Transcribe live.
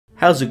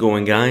How's it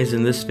going, guys?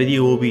 In this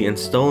video we'll be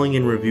installing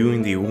and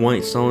reviewing the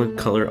white solid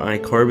color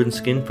iCarbons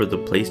skin for the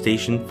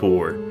PlayStation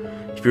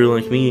 4. If you're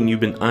like me and you've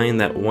been eyeing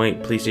that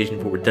white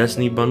PlayStation 4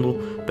 Destiny bundle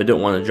but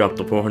don't want to drop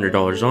the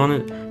 $400 on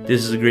it,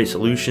 this is a great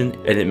solution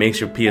and it makes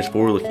your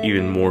PS4 look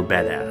even more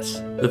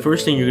badass. The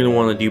first thing you're going to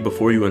want to do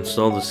before you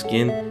install the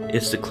skin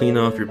is to clean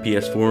off your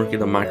PS4,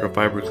 get a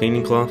microfiber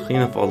cleaning cloth, clean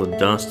off all the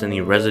dust,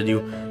 any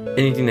residue,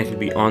 anything that could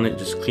be on it,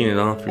 just clean it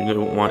off. You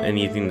don't want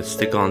anything to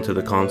stick onto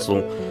the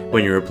console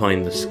when you're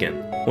applying the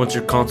skin. Once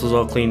your console's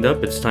all cleaned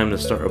up, it's time to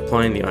start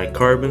applying the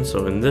iCarbons.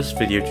 So in this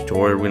video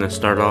tutorial, we're going to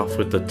start off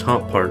with the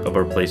top part of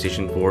our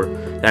PlayStation 4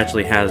 that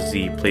actually has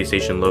the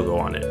PlayStation logo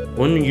on it.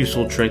 One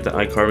useful trick that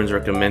iCarbons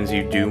recommends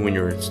you do when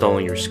you're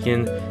installing your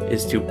skin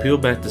is to peel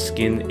back the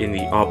skin in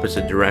the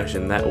opposite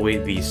direction. That way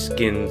the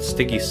skin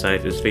sticky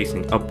side is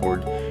facing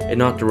upward and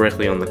not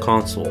directly on the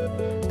console.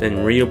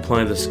 Then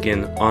reapply the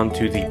skin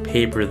onto the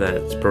paper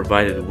that's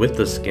provided with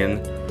the skin,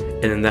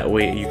 and in that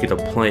way you could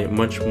apply it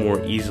much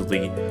more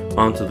easily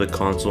onto the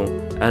console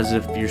as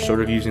if you're sort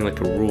of using like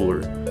a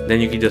ruler.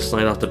 Then you can just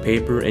slide off the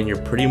paper and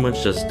you're pretty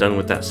much just done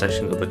with that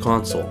section of the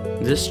console.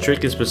 This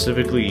trick is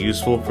specifically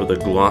useful for the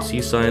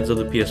glossy sides of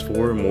the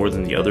PS4 more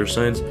than the other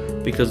sides,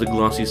 because the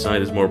glossy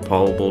side is more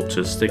probable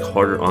to stick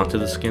harder onto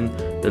the skin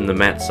than the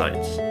matte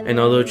sides. And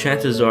although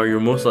chances are you're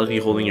most likely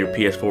holding your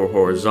PS4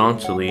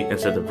 horizontally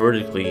instead of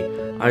vertically,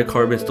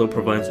 iCarbons still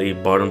provides a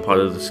bottom part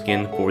of the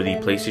skin for the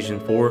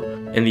PlayStation 4,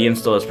 and the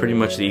install is pretty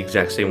much the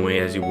exact same way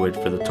as you would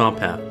for the top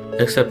half.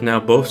 Except now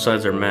both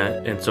sides are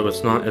matte, and so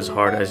it's not as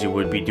hard as you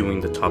would be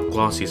doing the top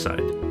glossy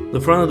side.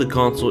 The front of the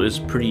console is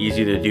pretty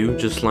easy to do.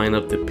 Just line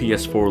up the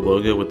PS4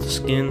 logo with the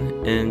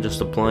skin and just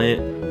apply it,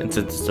 and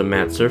since it's a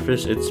matte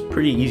surface, it's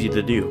pretty easy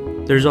to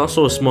do. There's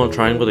also a small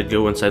triangle to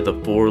go inside the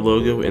 4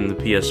 logo in the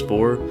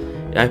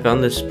PS4. I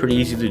found this pretty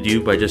easy to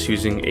do by just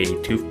using a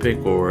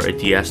toothpick or a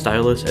DS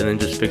stylus and then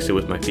just fix it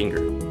with my finger.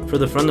 For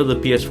the front of the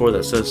PS4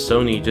 that says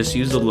Sony, just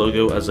use the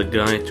logo as a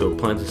guide to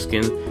apply the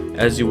skin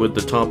as you would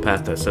the top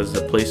half that says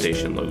the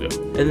PlayStation logo.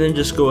 And then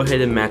just go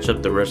ahead and match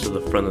up the rest of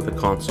the front of the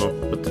console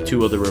with the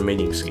 2 other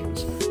remaining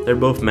skins. They're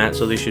both matte,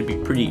 so they should be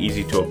pretty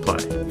easy to apply.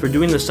 For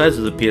doing the sides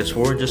of the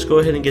PS4, just go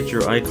ahead and get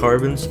your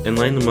iCarbons and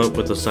line them up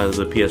with the side of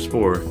the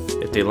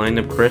PS4. If they line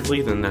up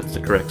correctly, then that's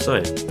the correct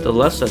side. The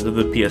left side of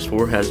the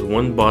PS4 has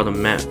one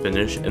bottom matte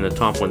finish and the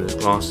top one is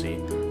glossy.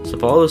 So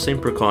follow the same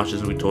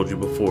precautions we told you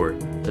before.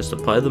 Just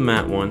apply the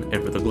matte one,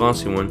 and for the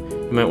glossy one,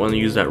 you might want to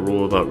use that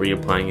rule about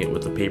reapplying it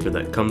with the paper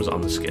that comes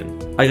on the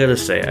skin. I gotta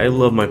say, I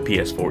love my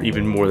PS4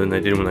 even more than I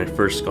did when I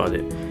first got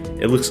it.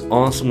 It looks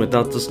awesome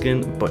without the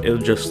skin, but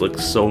it just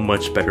looks so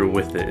much better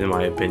with it in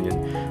my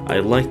opinion. I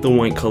like the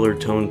white color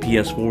tone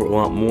PS4 a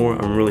lot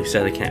more. I'm really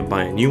sad I can't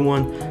buy a new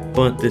one,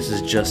 but this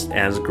is just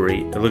as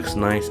great. It looks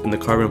nice, and the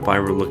carbon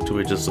fiber look to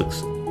it just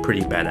looks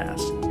pretty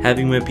badass.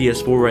 Having my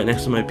PS4 right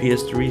next to my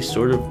PS3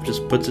 sort of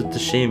just puts it to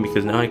shame,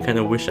 because now I kind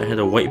of wish I had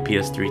a white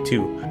PS3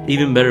 too.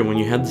 Even better, when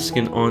you have the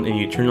skin on and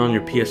you turn on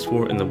your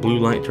PS4 and the blue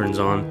light turns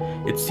on,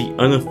 it's the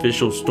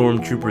unofficial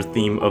Stormtrooper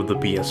theme of the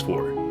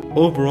PS4.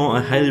 Overall,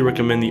 I highly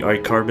recommend the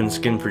iCarbons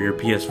skin for your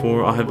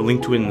PS4. I'll have a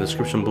link to it in the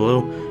description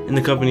below, and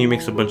the company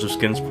makes a bunch of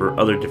skins for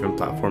other different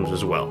platforms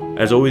as well.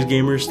 As always,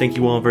 gamers, thank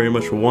you all very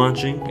much for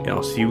watching, and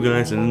I'll see you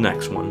guys in the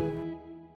next one.